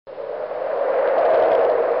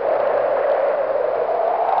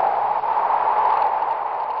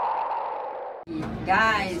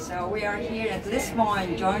So we are here at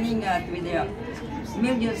Lisbon, joining with the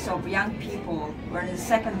millions of young people. We're on the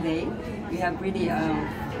second day. We have really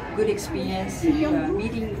good experience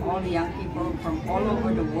meeting all the young people from all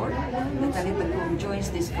over the world. The Talitha Kum joins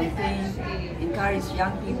this campaign, encourage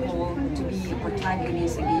young people to be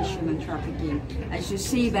protagonists against human trafficking. As you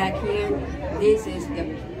see back here, this is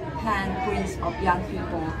the handprints of young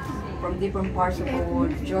people from different parts of the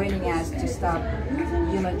world joining us to stop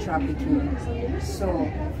human trafficking.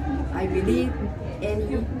 So I believe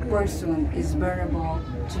any person is vulnerable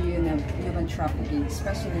to human trafficking,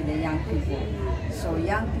 especially the young people. So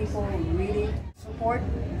young people really support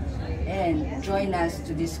and join us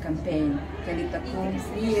to this campaign. Talitha Kum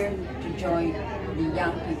here to join the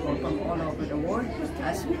young people from all over the world.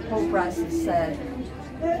 As Pope Francis said,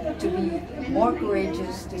 to be more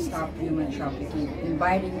courageous to stop human trafficking,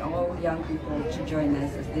 inviting all young people to join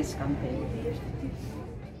us at this campaign.